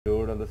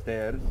on the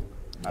stairs.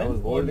 I Then was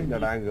what holding did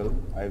that you- angle.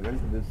 I went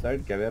to this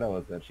side. Kavera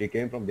was there. She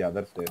came from the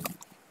other stairs.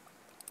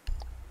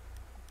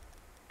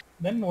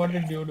 Then what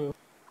did you do?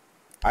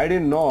 I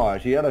didn't know.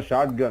 She had a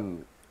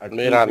shotgun at 2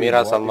 Mira, feet. Mira,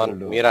 What you will someone.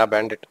 do? Mira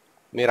bandit.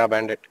 Mira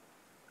bandit.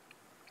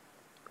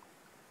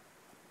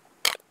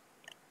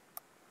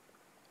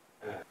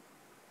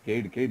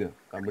 Cade.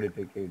 Somebody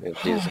take Cade.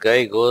 If this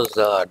guy goes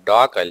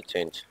dark, I'll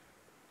change.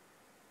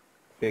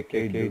 Take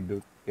Cade,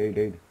 dude.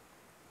 Cade.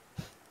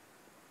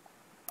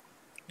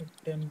 You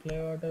can play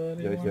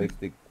whatever you Just want.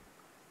 stick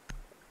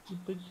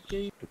To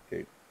Jay. to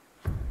Cade.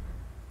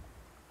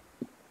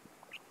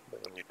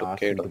 You took Ask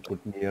Cade. him to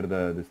put near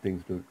these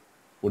things to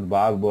put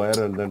barbed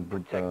wire and then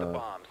put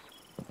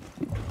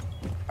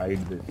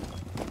hide this.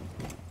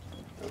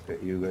 Okay,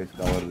 you guys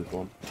cover this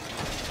one.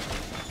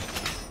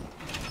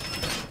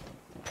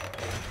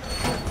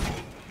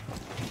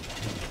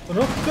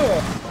 Rook!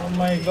 Oh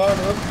my god,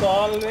 Rook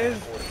always.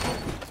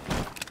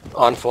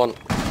 On phone.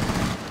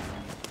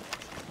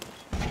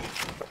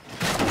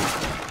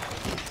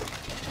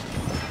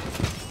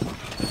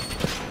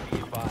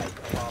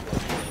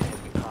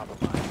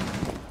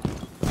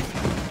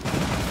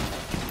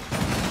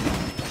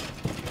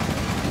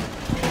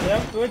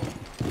 Yeah, good.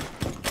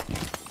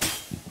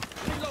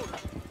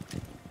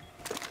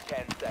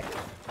 10 seconds.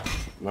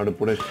 Now to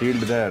put a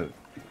shield there.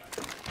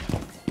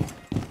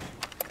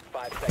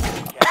 5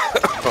 seconds.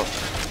 Count.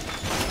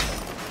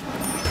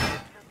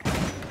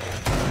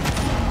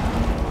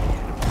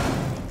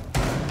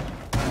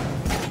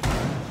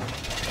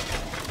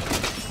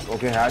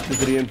 Okay, hatch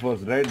is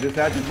reinforced, right? This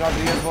hatch is not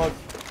reinforced.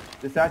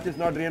 This hatch is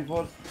not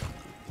reinforced.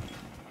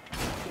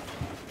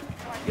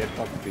 Get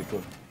fucked,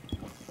 people.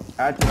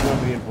 Hatch is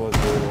not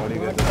reinforced, dude. What do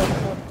you guys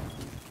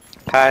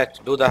do? Hatch.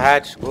 Do the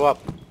hatch. Go up.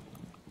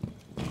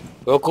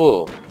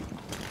 Goku.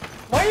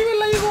 Why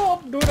will I go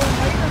up, dude?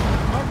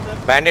 I'm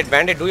not that.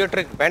 Bandit. Do your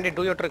trick. Bandit,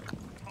 do your trick.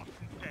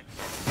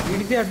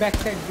 It's your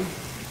backside, dude.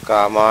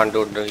 Come on,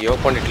 dude. You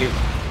opened it. Leave.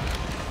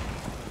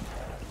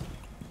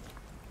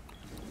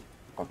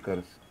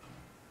 Fuckers.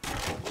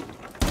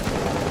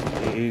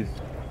 He's...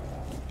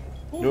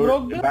 Who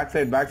broke Dude, this?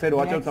 backside.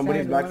 Watch out,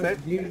 somebody's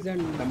backside. Bleeds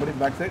and Somebody's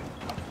backside.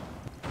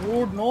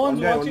 Dude, no One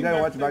one's guy, watching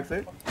watch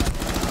backside.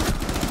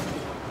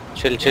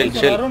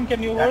 Chill. Arun,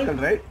 can you hold?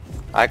 Tackle, right?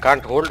 I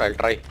can't hold. I'll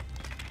try.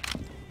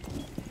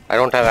 I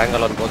don't have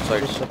angle on both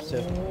sides.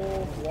 Oh,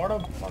 what a...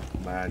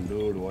 Fuck, man,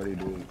 dude, what are you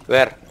doing?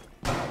 Where?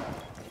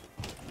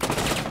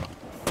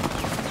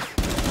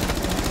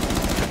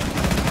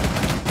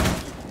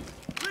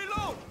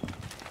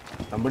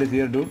 Somebody's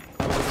here, dude.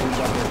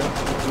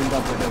 Field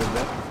operator is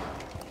there.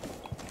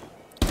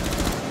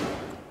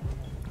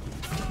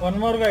 One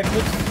more guy,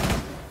 dude.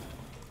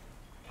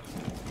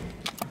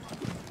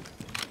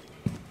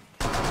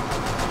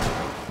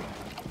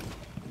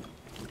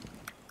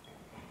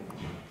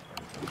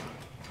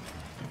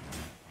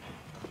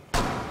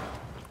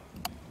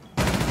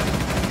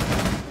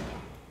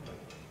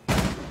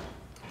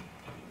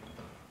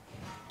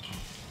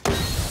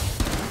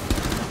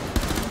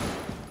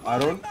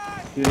 Arun,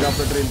 field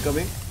operator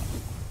incoming.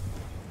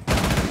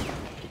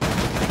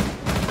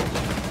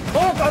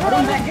 Oh, Arun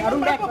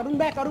Arun, back, Arun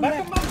back.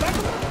 Back him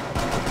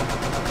up.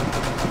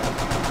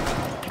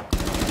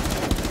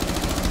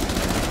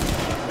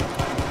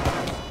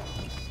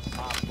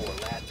 Op 4,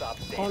 last op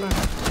Corner.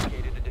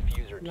 standing. Located the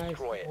diffuser. Nice.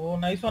 Destroy it. Oh,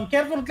 nice one.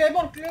 Careful,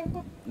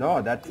 Claymore.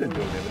 No, that's it, dude.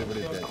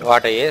 Everybody's there.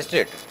 What? I aced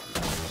it.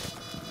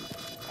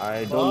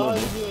 I don't know, Oh,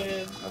 dude. you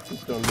is.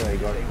 Assist only I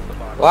got.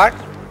 What?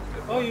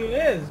 Oh, you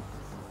is.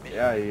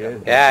 Yeah, he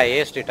is. Yeah, I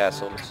aced it,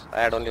 assholes.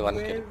 I had only one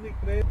kill.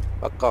 Crazy.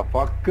 Fuck off.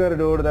 Fucker,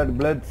 dude, that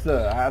Blitz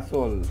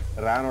asshole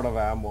ran out of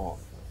ammo.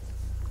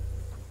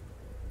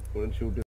 Couldn't shoot his